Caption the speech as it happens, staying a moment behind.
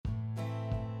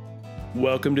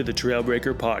Welcome to the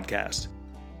Trailbreaker Podcast.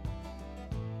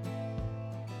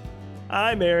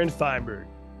 I'm Aaron Feinberg.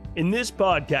 In this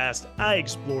podcast, I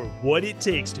explore what it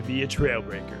takes to be a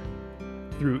trailbreaker.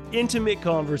 Through intimate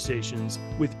conversations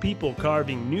with people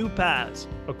carving new paths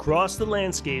across the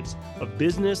landscapes of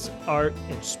business, art,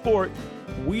 and sport,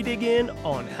 we dig in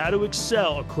on how to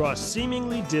excel across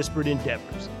seemingly disparate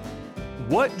endeavors.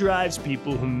 What drives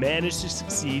people who manage to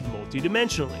succeed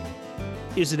multidimensionally?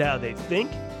 Is it how they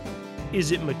think?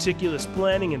 Is it meticulous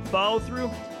planning and follow-through?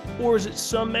 Or is it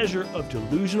some measure of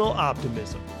delusional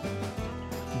optimism?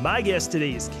 My guest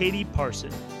today is Katie Parson,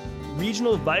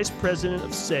 Regional Vice President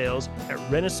of Sales at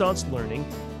Renaissance Learning,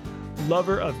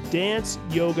 lover of dance,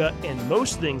 yoga, and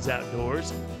most things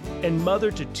outdoors, and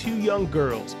mother to two young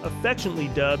girls, affectionately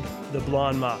dubbed the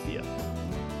Blonde Mafia.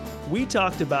 We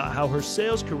talked about how her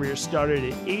sales career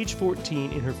started at age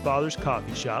 14 in her father's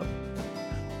coffee shop,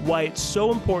 why it's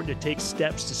so important to take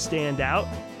steps to stand out,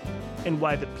 and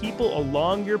why the people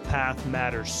along your path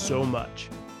matter so much.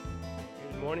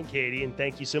 Good morning, Katie, and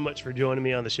thank you so much for joining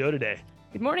me on the show today.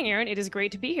 Good morning, Aaron. It is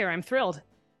great to be here. I'm thrilled.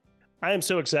 I am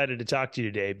so excited to talk to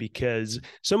you today because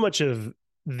so much of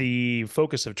the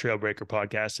focus of Trailbreaker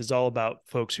Podcast is all about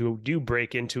folks who do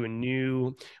break into a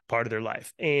new part of their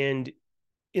life. And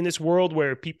in this world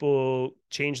where people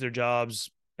change their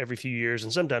jobs every few years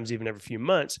and sometimes even every few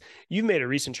months, you've made a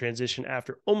recent transition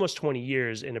after almost 20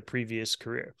 years in a previous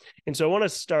career. And so I want to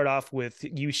start off with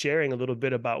you sharing a little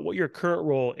bit about what your current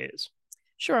role is.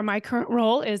 Sure. My current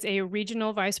role is a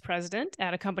regional vice president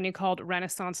at a company called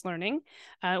Renaissance Learning.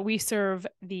 We serve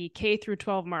the K through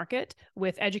 12 market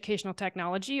with educational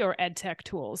technology or ed tech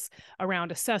tools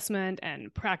around assessment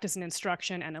and practice and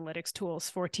instruction analytics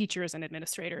tools for teachers and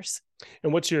administrators.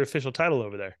 And what's your official title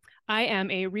over there? I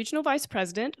am a regional vice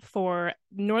president for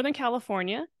Northern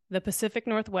California, the Pacific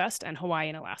Northwest, and Hawaii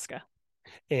and Alaska.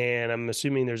 And I'm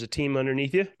assuming there's a team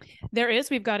underneath you? There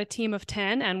is. We've got a team of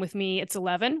 10, and with me, it's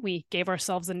 11. We gave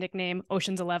ourselves a nickname,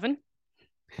 Ocean's 11.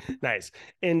 Nice.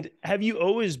 And have you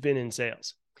always been in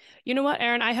sales? You know what,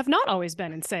 Aaron? I have not always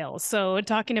been in sales. So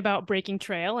talking about breaking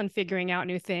trail and figuring out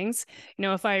new things,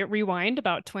 if I rewind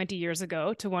about 20 years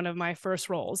ago to one of my first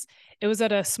roles, it was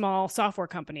at a small software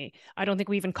company. I don't think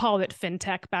we even called it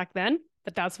fintech back then,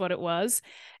 but that's what it was.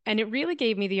 And it really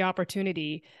gave me the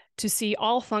opportunity to see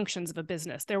all functions of a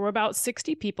business. There were about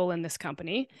 60 people in this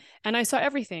company, and I saw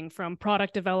everything from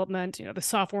product development, the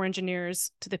software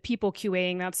engineers, to the people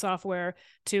QAing that software,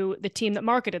 to the team that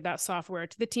marketed that software,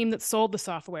 to the team that sold the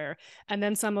software, and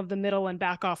then some of the middle and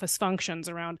back office functions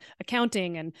around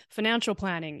accounting and financial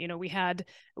planning. We had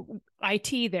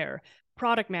IT there,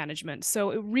 product management.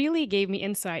 So it really gave me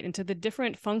insight into the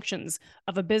different functions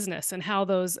of a business and how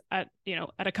those at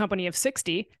a company of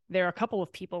 60, there are a couple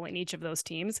of people in each of those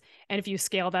teams. And if you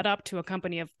scale that up to a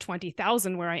company of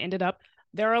 20,000 where I ended up,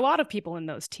 there are a lot of people in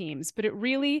those teams, but it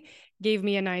really gave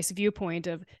me a nice viewpoint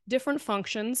of different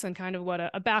functions and kind of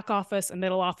what a back office, a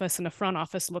middle office, and a front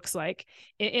office looks like.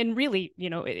 And really,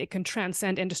 it can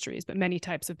transcend industries, but many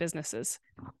types of businesses.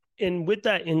 And with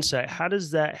that insight, how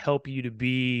does that help you to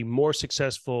be more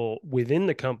successful within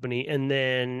the company? And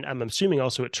then I'm assuming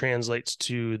also it translates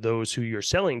to those who you're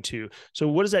selling to. So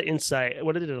what is that insight?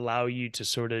 What did it allow you to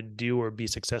sort of do or be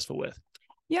successful with?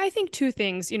 Yeah, I think two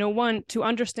things. One, to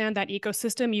understand that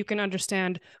ecosystem, you can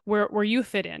understand where you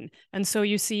fit in. And so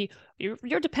you see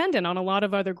you're dependent on a lot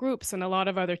of other groups and a lot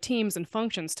of other teams and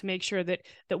functions to make sure that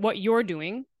what you're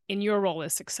doing in your role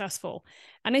is successful.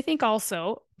 And I think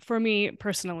also, for me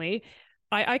personally,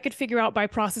 I could figure out by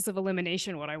process of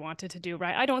elimination what I wanted to do,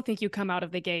 right? I don't think you come out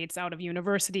of the gates, out of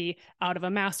university, out of a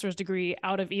master's degree,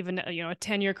 out of even a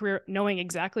 10-year career, knowing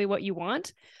exactly what you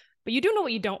want, but you do know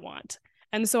what you don't want.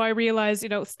 And so I realized,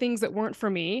 things that weren't for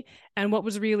me and what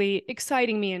was really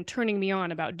exciting me and turning me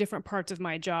on about different parts of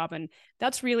my job. And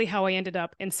that's really how I ended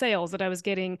up in sales, that I was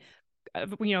getting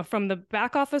from the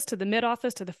back office to the mid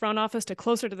office to the front office to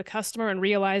closer to the customer, and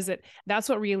realize that that's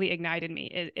what really ignited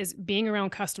me is being around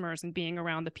customers and being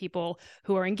around the people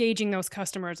who are engaging those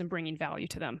customers and bringing value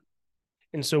to them.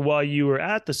 And so while you were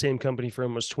at the same company for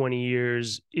almost 20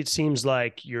 years, it seems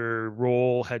like your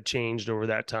role had changed over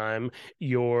that time.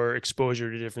 Your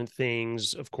exposure to different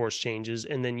things, of course, changes.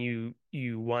 And then you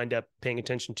wind up paying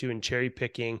attention to and cherry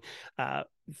picking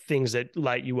things that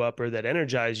light you up or that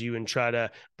energize you and try to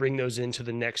bring those into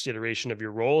the next iteration of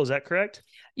your role. Is that correct?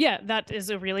 Yeah, that is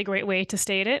a really great way to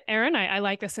state it, Aaron. I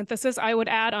like the synthesis. I would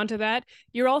add onto that,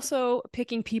 you're also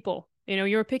picking people.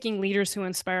 You're picking leaders who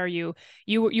inspire you.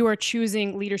 You are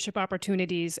choosing leadership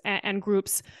opportunities and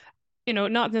groups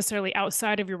not necessarily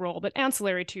outside of your role, but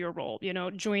ancillary to your role,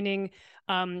 joining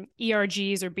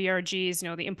ERGs or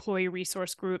BRGs, the employee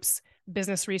resource groups,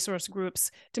 business resource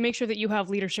groups, to make sure that you have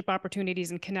leadership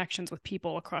opportunities and connections with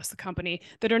people across the company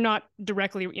that are not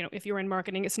directly, if you're in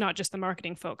marketing, it's not just the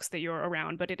marketing folks that you're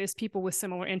around, but it is people with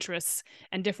similar interests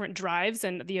and different drives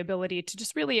and the ability to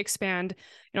just really expand.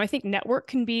 I think network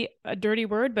can be a dirty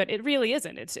word, but it really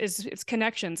isn't. It's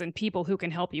connections and people who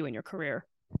can help you in your career.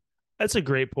 That's a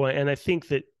great point. And I think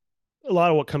that a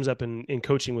lot of what comes up in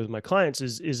coaching with my clients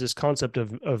is this concept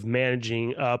of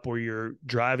managing up, or you're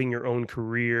driving your own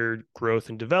career growth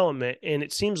and development. And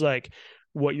it seems like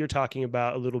what you're talking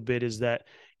about a little bit is that,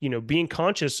 being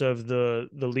conscious of the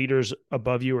leaders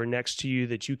above you or next to you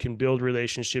that you can build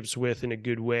relationships with in a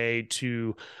good way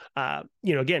to,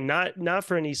 again, not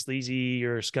for any sleazy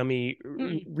or scummy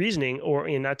reasoning, or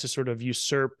not to sort of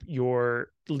usurp your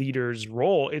leader's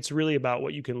role. It's really about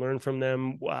what you can learn from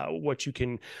them, what you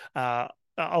can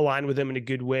align with them in a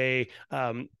good way.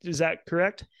 Is that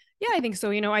correct? Yeah, I think so.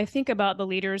 I think about the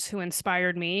leaders who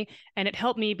inspired me, and it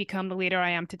helped me become the leader I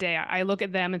am today. I look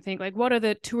at them and think, like, what are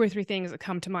the 2 or 3 things that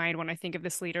come to mind when I think of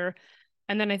this leader?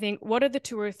 And then I think, what are the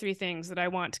 2 or 3 things that I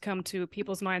want to come to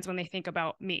people's minds when they think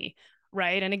about me?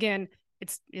 Right. And again,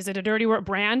 is it a dirty word?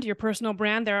 Brand, your personal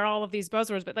brand? There are all of these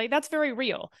buzzwords, but that's very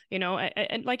real,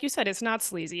 and like you said, it's not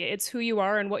sleazy. It's who you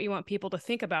are and what you want people to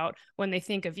think about when they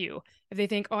think of you. If they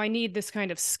think, oh, I need this kind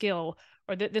of skill,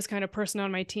 or this kind of person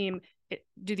on my team,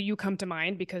 do you come to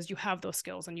mind because you have those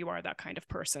skills and you are that kind of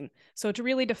person? So to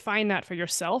really define that for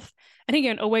yourself, and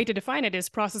again, a way to define it is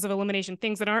process of elimination,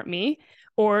 things that aren't me,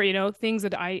 or things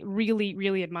that I really,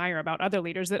 really admire about other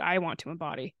leaders that I want to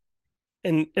embody.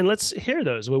 And let's hear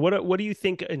those. What do you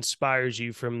think inspires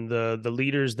you from the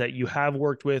leaders that you have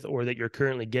worked with or that you're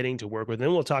currently getting to work with? And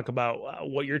then we'll talk about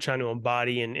what you're trying to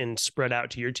embody and spread out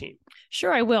to your team.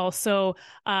 Sure, I will. So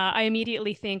I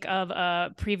immediately think of a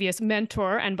previous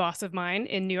mentor and boss of mine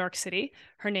in New York City.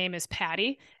 Her name is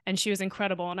Patty, and she was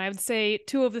incredible. And I would say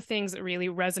 2 of the things that really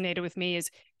resonated with me is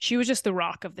she was just the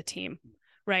rock of the team,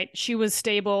 right? She was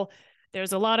stable.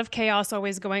 There's a lot of chaos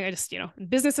always going.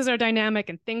 Businesses are dynamic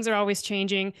and things are always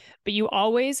changing, but you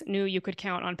always knew you could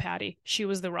count on Patty. She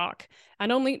was the rock.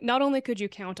 And not only could you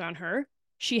count on her,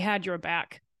 she had your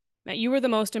back. That you were the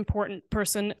most important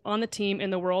person on the team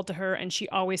in the world to her, and she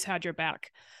always had your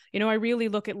back. I really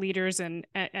look at leaders and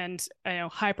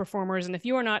high performers, and if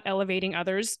you are not elevating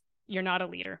others, you're not a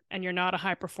leader and you're not a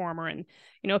high performer. And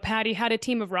Patty had a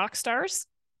team of rock stars.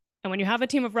 And when you have a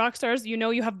team of rock stars,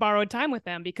 you have borrowed time with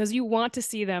them because you want to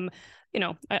see them.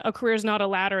 A career is not a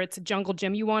ladder, it's a jungle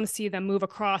gym. You want to see them move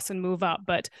across and move up.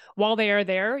 But while they are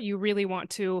there, you really want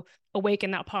to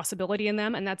awaken that possibility in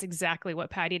them. And that's exactly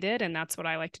what Patty did. And that's what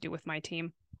I like to do with my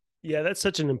team. Yeah, that's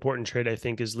such an important trait, I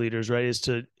think, as leaders, right? Is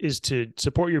to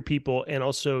support your people and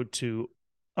also to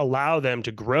allow them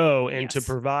to grow and to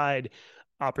provide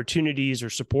opportunities or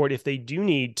support if they do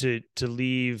need to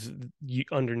leave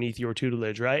underneath your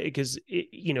tutelage, right? Because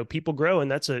people grow, and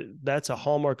that's a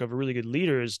hallmark of a really good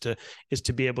leader is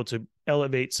to be able to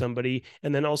elevate somebody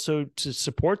and then also to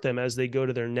support them as they go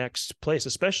to their next place,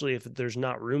 especially if there's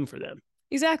not room for them.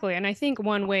 Exactly. And I think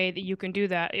one way that you can do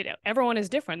that, everyone is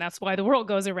different. That's why the world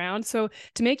goes around. So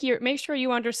to make sure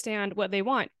you understand what they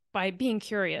want by being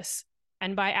curious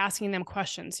and by asking them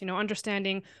questions,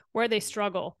 understanding where they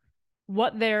struggle,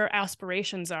 what their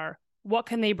aspirations are, what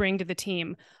can they bring to the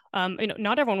team.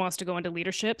 Not everyone wants to go into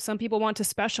leadership. Some people want to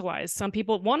specialize. Some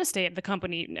people want to stay at the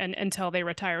company until they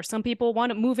retire. Some people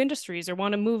want to move industries or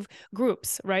want to move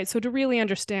groups, right? So to really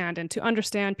understand and to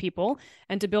understand people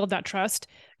and to build that trust,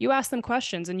 you ask them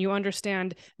questions and you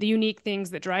understand the unique things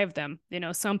that drive them.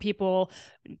 Some people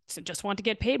just want to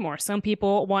get paid more. Some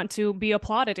people want to be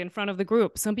applauded in front of the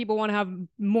group. Some people want to have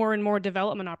more and more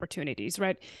development opportunities,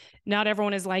 right? Not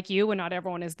everyone is like you and not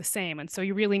everyone is the same. And so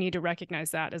you really need to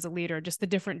recognize that as a leader, just the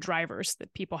different drivers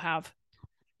that people have.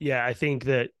 Yeah, I think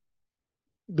that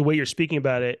the way you're speaking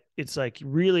about it, it's like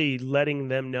really letting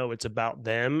them know it's about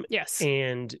them. Yes.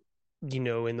 And,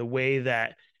 in the way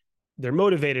that they're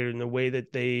motivated, in the way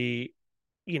that they,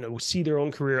 see their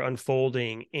own career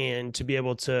unfolding, and to be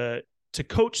able to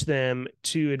coach them,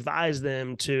 to advise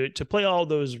them, to play all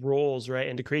those roles, right?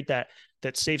 And to create that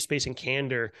safe space and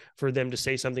candor for them to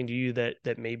say something to you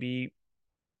that maybe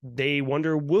they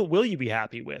wonder, will you be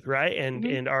happy with, right?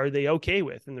 And are they okay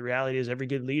with? And the reality is, every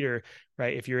good leader,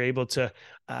 right, if you're able to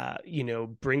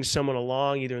bring someone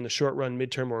along either in the short run,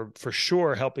 midterm, or for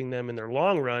sure helping them in their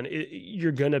long run,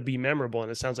 you're going to be memorable.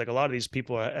 And it sounds like a lot of these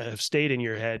people have stayed in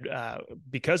your head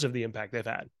because of the impact they've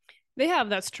had. They have,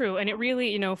 that's true. And it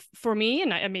really, for me,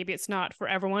 and maybe it's not for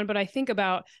everyone, but I think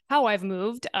about how I've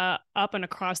moved up and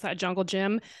across that jungle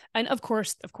gym. And of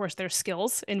course, there's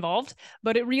skills involved,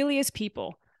 but it really is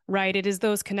people, right? It is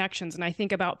those connections. And I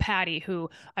think about Patty, who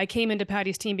I came into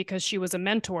Patty's team because she was a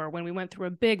mentor when we went through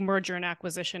a big merger and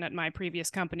acquisition at my previous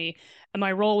company. And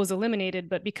my role was eliminated,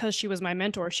 but because she was my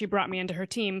mentor, she brought me into her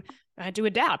team. I had to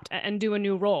adapt and do a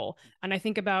new role. And I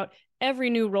think about every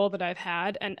new role that I've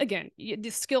had. And again, the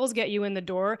skills get you in the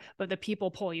door, but the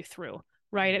people pull you through,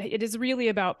 right? It is really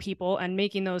about people and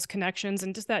making those connections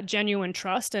and just that genuine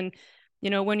trust. And,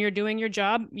 when you're doing your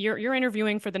job, you're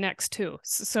interviewing for the next two.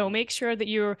 So make sure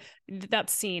that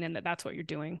that's seen and that's what you're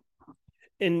doing.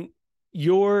 And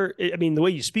I mean, the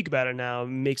way you speak about it now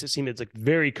makes it seem it's like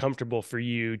very comfortable for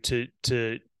you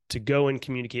to go and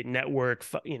communicate, network,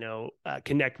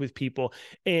 connect with people.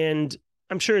 And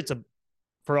I'm sure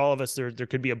for all of us, there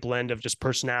could be a blend of just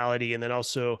personality and then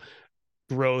also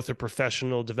growth or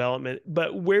professional development.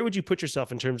 But where would you put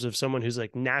yourself in terms of someone who's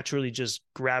like naturally just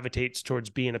gravitates towards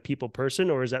being a people person?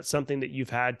 Or is that something that you've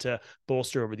had to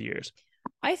bolster over the years?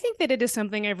 I think that it is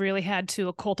something I've really had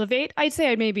to cultivate. I'd say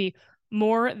I maybe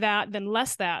more that than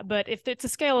less that. But if it's a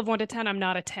scale of 1 to 10, I'm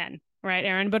not a 10, right,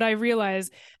 Aaron? But I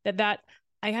realize that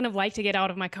I kind of like to get out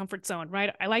of my comfort zone,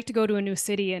 right? I like to go to a new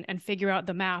city and figure out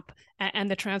the map and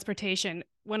the transportation.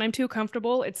 When I'm too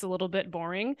comfortable, it's a little bit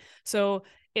boring. So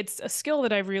it's a skill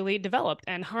that I've really developed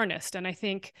and harnessed. And I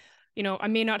think, I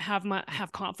may not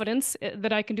have confidence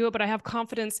that I can do it, but I have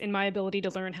confidence in my ability to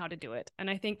learn how to do it. And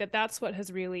I think that that's what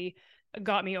has really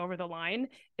got me over the line,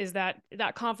 is that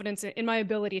confidence in my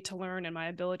ability to learn and my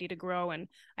ability to grow. And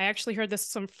I actually heard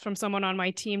this from someone on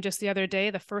my team just the other day.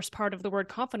 The first part of the word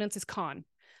confidence is con.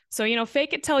 So,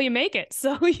 fake it till you make it.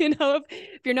 So, if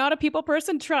you're not a people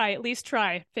person, at least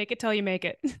try. Fake it till you make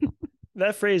it.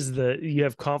 That phrase, you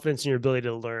have confidence in your ability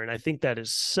to learn, I think that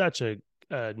is such a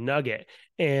nugget.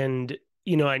 And,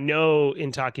 I know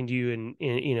in talking to you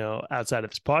and outside of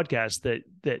this podcast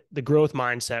that the growth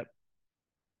mindset,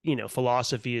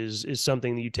 philosophy is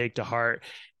something that you take to heart.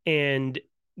 And,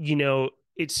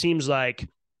 it seems like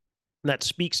that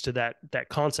speaks to that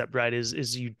concept, right?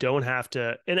 Is you don't have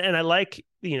to, and I like,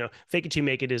 fake it till you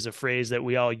make it is a phrase that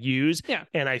we all use. Yeah.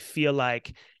 And I feel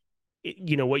like,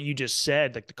 what you just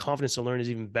said, like the confidence to learn is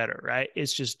even better, right?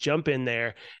 It's just jump in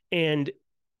there. And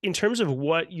in terms of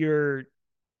what you're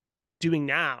doing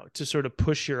now to sort of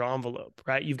push your envelope,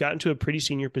 right? You've gotten to a pretty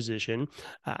senior position,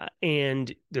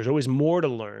 and there's always more to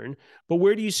learn. But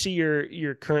where do you see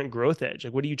your current growth edge?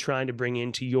 Like, what are you trying to bring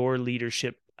into your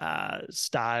leadership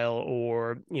style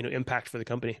or impact for the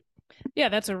company? Yeah,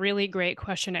 that's a really great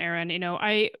question, Aaron.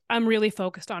 I'm really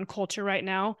focused on culture right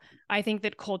now. I think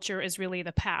that culture is really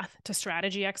the path to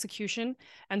strategy execution.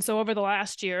 And so over the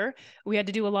last year, we had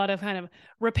to do a lot of kind of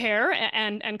repair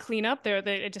and cleanup there.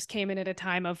 It just came in at a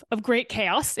time of great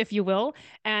chaos, if you will.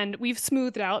 And we've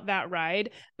smoothed out that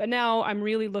ride. But now I'm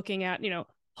really looking at,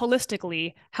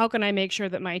 holistically, how can I make sure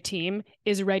that my team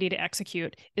is ready to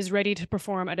execute, is ready to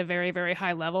perform at a very, very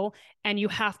high level? And you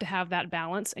have to have that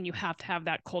balance and you have to have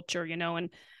that culture, and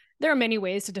there are many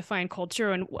ways to define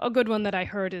culture. And a good one that I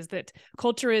heard is that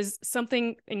culture is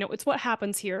something, it's what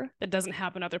happens here that doesn't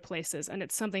happen other places. And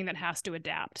it's something that has to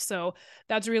adapt. So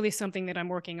that's really something that I'm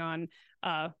working on,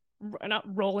 not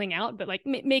rolling out, but like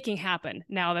making happen.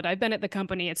 Now that I've been at the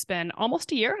company, it's been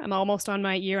almost a year. I'm almost on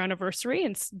my year anniversary,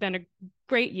 and it's been a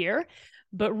great year.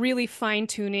 But really fine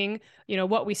tuning,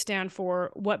 what we stand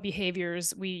for, what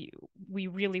behaviors we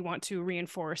really want to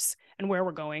reinforce, and where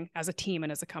we're going as a team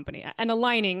and as a company, and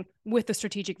aligning with the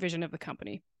strategic vision of the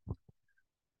company.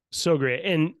 So great.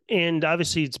 And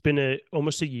obviously it's been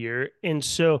almost a year. And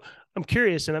so I'm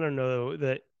curious, and I don't know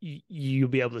that you'll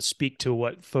be able to speak to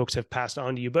what folks have passed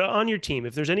on to you, but on your team,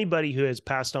 if there's anybody who has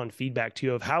passed on feedback to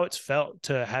you of how it's felt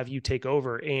to have you take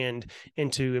over and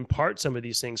to impart some of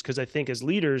these things. Cause I think as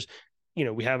leaders,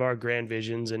 we have our grand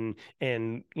visions and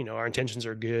our intentions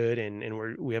are good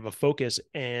and we have a focus,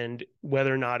 and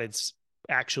whether or not it's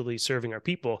actually serving our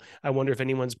people, I wonder if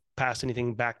anyone's passed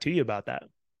anything back to you about that.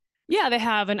 Yeah, they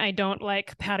have. And I don't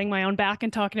like patting my own back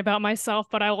and talking about myself,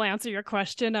 but I will answer your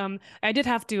question. I did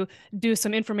have to do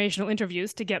some informational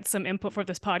interviews to get some input for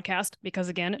this podcast because,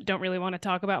 again, don't really want to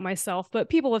talk about myself. But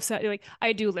people have said, like,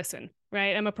 I do listen,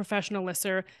 right? I'm a professional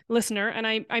listener, and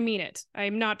I mean it.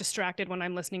 I'm not distracted when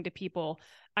I'm listening to people.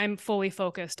 I'm fully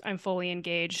focused. I'm fully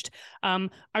engaged.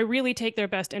 I really take their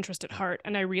best interest at heart,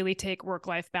 and I really take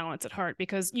work-life balance at heart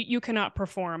because you cannot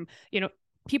perform.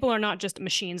 People are not just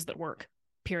machines that work.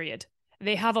 Period.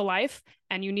 They have a life,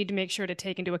 and you need to make sure to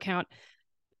take into account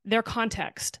their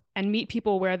context and meet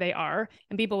people where they are.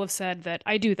 And people have said that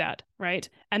I do that, right?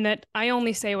 And that I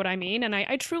only say what I mean. And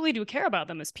I truly do care about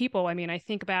them as people. I mean, I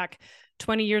think back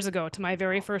 20 years ago to my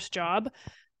very first job.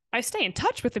 I stay in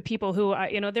touch with the people who,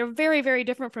 they're very, very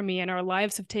different from me, and our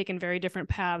lives have taken very different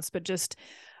paths. But just,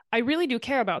 I really do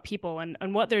care about people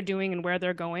and what they're doing and where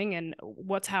they're going and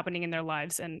what's happening in their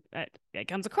lives. And it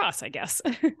comes across, I guess.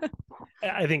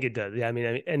 I think it does. Yeah. I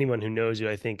mean, anyone who knows you,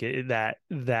 I think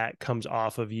that comes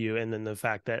off of you. And then the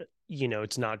fact that,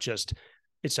 it's not just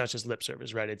lip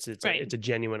service, right? It's Right. it's a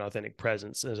genuine, authentic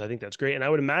presence. And so I think that's great. And I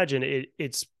would imagine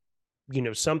it's,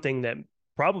 something that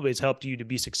probably has helped you to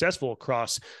be successful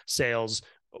across sales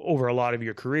over a lot of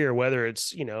your career, whether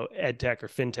it's, ed tech or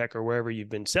fintech or wherever you've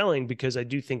been selling, because I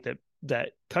do think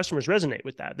that customers resonate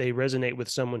with that. They resonate with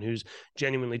someone who's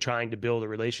genuinely trying to build a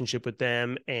relationship with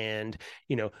them. And,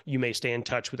 you may stay in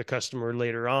touch with a customer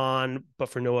later on, but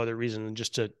for no other reason than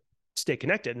just to stay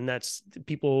connected. And that's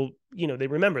people, they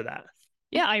remember that.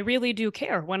 Yeah, I really do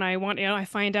care when I want, I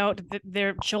find out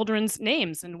their children's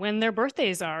names and when their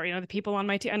birthdays are, the people on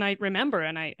my team, and I remember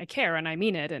and I care and I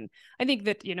mean it. And I think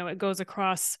that, it goes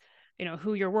across,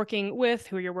 who you're working with,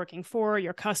 who you're working for,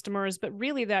 your customers, but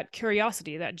really that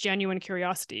curiosity, that genuine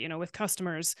curiosity, with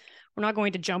customers, we're not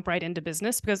going to jump right into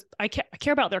business because I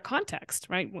care about their context,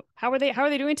 right? How are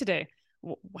they doing today?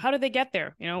 How did they get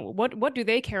there? What do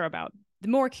they care about? The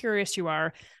more curious you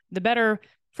are, the better,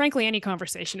 frankly, any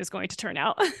conversation is going to turn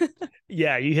out.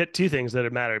 Yeah, you hit two things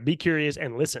that matter: be curious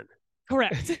and listen.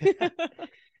 Correct.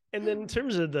 And then in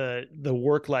terms of the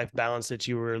work-life balance that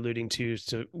you were alluding to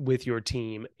with your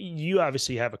team, you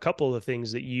obviously have a couple of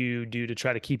things that you do to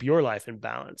try to keep your life in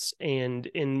balance.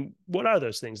 And what are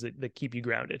those things that keep you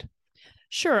grounded?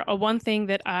 Sure. One thing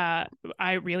that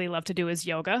I really love to do is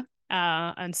yoga.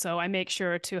 And so I make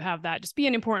sure to have that just be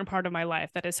an important part of my life.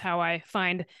 That is how I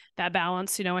find that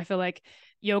balance. I feel like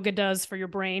yoga does for your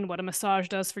brain what a massage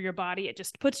does for your body. It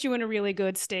just puts you in a really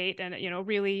good state and,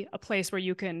 really a place where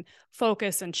you can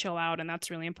focus and chill out. And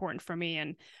that's really important for me.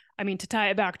 And I mean, to tie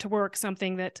it back to work,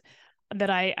 something that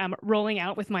I am rolling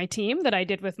out with my team that I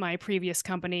did with my previous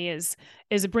company is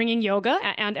bringing yoga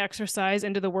and exercise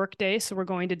into the workday. So we're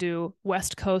going to do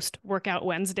West Coast Workout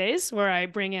Wednesdays, where I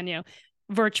bring in,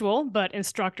 virtual but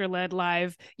instructor-led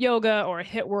live yoga or a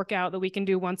HIIT workout that we can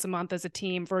do once a month as a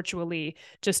team virtually.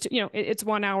 Just it's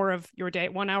 1 hour of your day,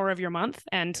 1 hour of your month,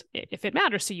 and if it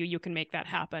matters to you, you can make that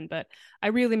happen. But I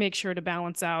really make sure to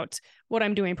balance out what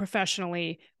I'm doing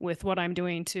professionally with what I'm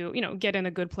doing to get in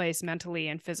a good place mentally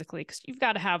and physically, because you've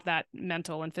got to have that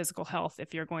mental and physical health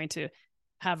if you're going to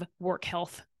have work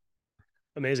health.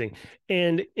 Amazing.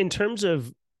 And in terms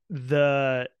of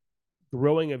the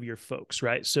growing of your folks,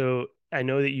 right? So I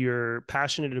know that you're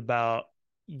passionate about,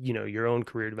 your own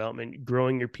career development,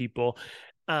 growing your people.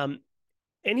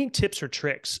 Any tips or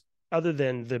tricks other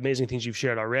than the amazing things you've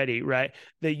shared already, right,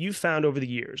 that you found over the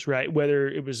years, right? Whether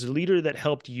it was a leader that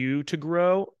helped you to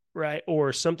grow, right,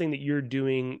 or something that you're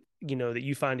doing, that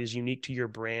you find is unique to your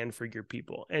brand for your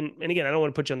people. And again, I don't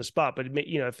want to put you on the spot, but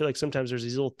I feel like sometimes there's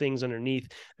these little things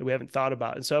underneath that we haven't thought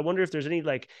about. And so I wonder if there's any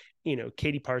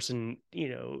Katie Parson,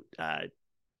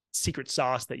 secret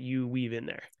sauce that you weave in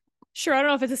there. Sure. I don't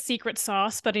know if it's a secret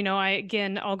sauce, but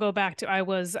I'll go back to, I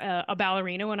was a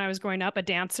ballerina when I was growing up, a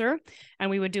dancer, and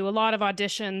we would do a lot of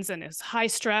auditions, and it's high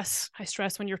stress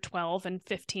when you're 12 and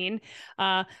 15.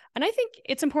 And I think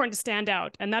it's important to stand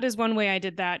out. And that is one way I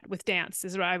did that with dance,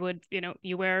 is where I would,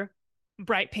 you wear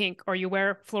bright pink, or you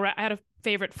wear I had a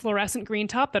favorite fluorescent green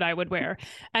top that I would wear.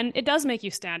 And it does make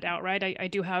you stand out, right? I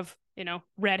do have,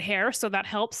 red hair, so that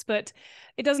helps, but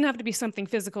it doesn't have to be something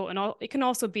physical. And it can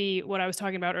also be what I was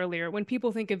talking about earlier. When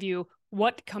people think of you,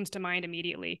 what comes to mind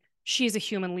immediately? She's a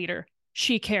human leader.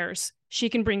 She cares. She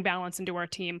can bring balance into our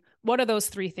team. What are those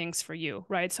three things for you,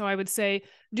 right? So I would say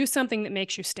do something that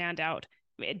makes you stand out.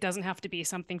 It doesn't have to be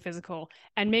something physical,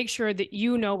 and make sure that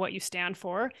you know what you stand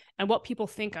for and what people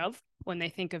think of when they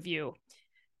think of you.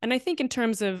 And I think in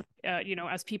terms of,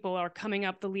 as people are coming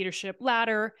up the leadership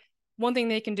ladder, one thing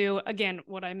they can do, again,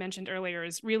 what I mentioned earlier,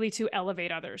 is really to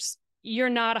elevate others. You're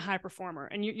not a high performer,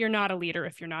 and you're not a leader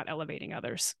if you're not elevating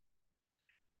others.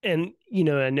 And,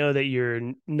 I know that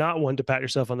you're not one to pat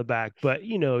yourself on the back, but,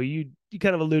 you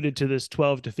kind of alluded to this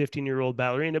 12 to 15-year-old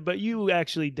ballerina, but you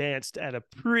actually danced at a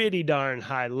pretty darn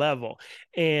high level.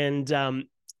 And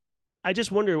I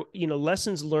just wonder,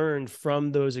 lessons learned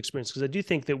from those experiences, because I do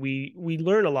think that we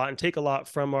learn a lot and take a lot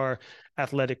from our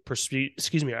athletic pursuits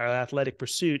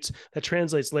that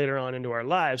translates later on into our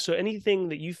lives. So anything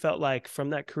that you felt like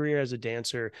from that career as a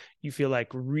dancer, you feel like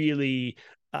really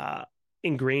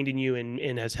ingrained in you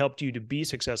and has helped you to be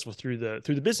successful through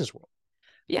the business world?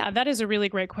 Yeah, that is a really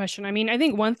great question. I mean, I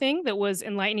think one thing that was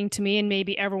enlightening to me, and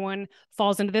maybe everyone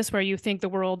falls into this, where you think the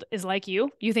world is like you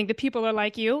think the people are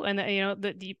like you, and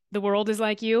the world is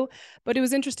like you. But it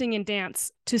was interesting in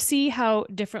dance to see how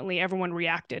differently everyone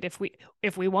reacted if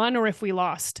we won or if we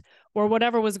lost or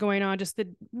whatever was going on. Just the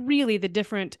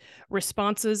different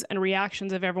responses and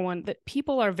reactions of everyone. That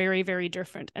people are very, very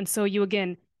different, and so you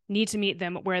again need to meet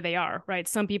them where they are, right?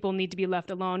 Some people need to be left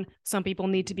alone. Some people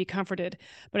need to be comforted.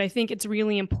 But I think it's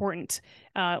really important,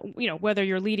 whether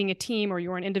you're leading a team or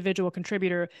you're an individual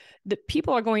contributor, that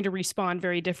people are going to respond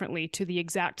very differently to the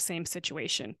exact same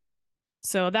situation.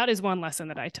 So that is one lesson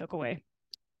that I took away.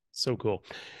 So cool.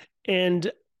 And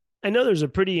I know there's a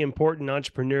pretty important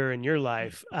entrepreneur in your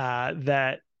life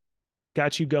that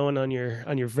got you going on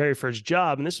your very first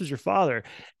job, and this was your father.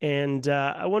 And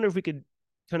I wonder if we could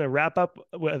kind of wrap up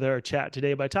with our chat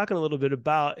today by talking a little bit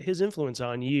about his influence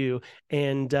on you,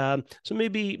 and so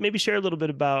maybe share a little bit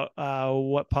about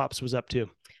what Pops was up to.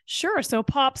 Sure. So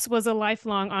Pops was a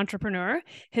lifelong entrepreneur.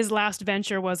 His last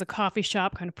venture was a coffee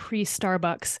shop, kind of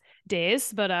pre-Starbucks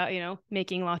days, but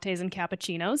making lattes and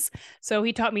cappuccinos. So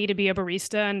he taught me to be a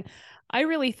barista, and I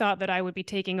really thought that I would be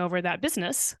taking over that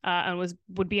business and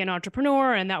would be an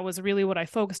entrepreneur, and that was really what I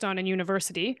focused on in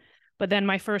university. But then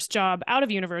my first job out of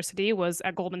university was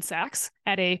at Goldman Sachs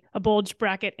at a bulge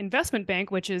bracket investment bank,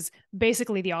 which is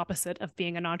basically the opposite of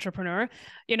being an entrepreneur.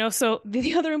 So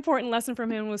the other important lesson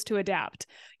from him was to adapt.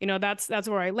 That's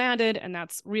where I landed, and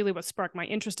that's really what sparked my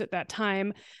interest at that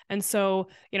time. And so,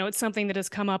 it's something that has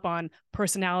come up on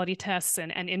personality tests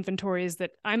and inventories,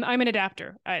 that I'm an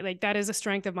adapter. That is a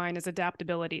strength of mine, is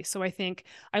adaptability. So I think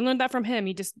I learned that from him.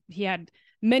 He had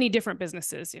many different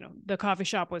businesses. The coffee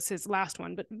shop was his last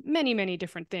one, but many, many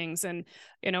different things. And,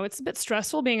 it's a bit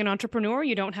stressful being an entrepreneur.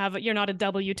 You're not a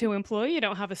W-2 employee. You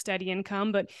don't have a steady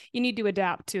income, but you need to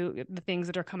adapt to the things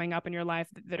that are coming up in your life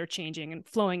that are changing and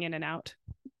flowing in and out.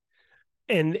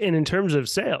 And in terms of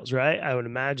sales, right? I would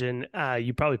imagine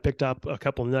you probably picked up a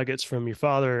couple nuggets from your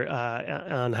father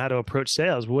on how to approach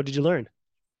sales. What did you learn?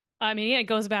 I mean, it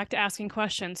goes back to asking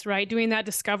questions, right? Doing that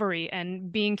discovery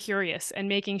and being curious and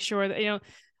making sure that,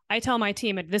 I tell my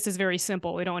team, and this is very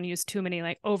simple. We don't want to use too many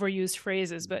overused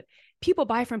phrases, but people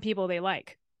buy from people they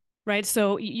like, right?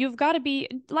 So you've got to be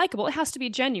likable. It has to be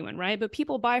genuine, right? But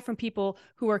people buy from people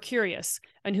who are curious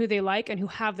and who they like and who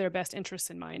have their best interests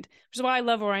in mind, which is why I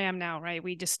love where I am now, right?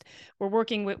 We're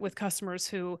working with customers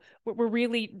who we're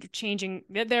really changing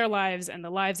their lives and the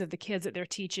lives of the kids that they're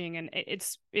teaching. And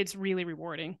it's really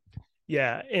rewarding.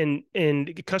 Yeah. And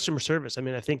customer service. I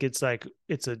mean, I think it's a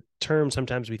term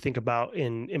sometimes we think about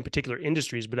in particular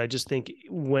industries, but I just think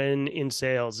when in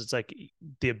sales, it's like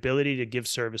the ability to give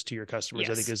service to your customers,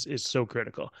 yes, I think is so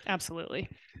critical. Absolutely.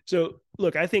 So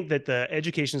look, I think that the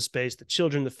education space, the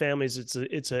children, the families,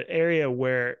 it's an area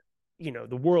where,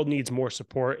 the world needs more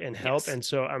support and help. Yes. And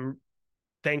so I'm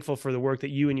thankful for the work that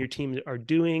you and your team are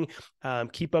doing.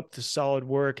 Keep up the solid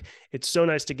work. It's so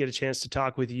nice to get a chance to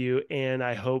talk with you. And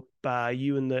I hope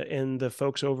you and the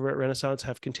folks over at Renaissance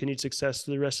have continued success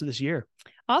through the rest of this year.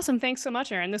 Awesome. Thanks so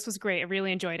much, Aaron. This was great. I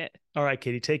really enjoyed it. All right,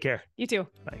 Katie, take care. You too.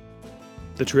 Bye.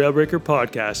 The Trailbreaker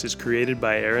podcast is created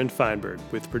by Aaron Feinberg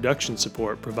with production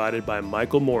support provided by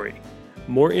Michael Morey.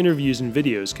 More interviews and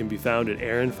videos can be found at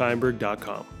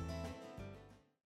aaronfeinberg.com.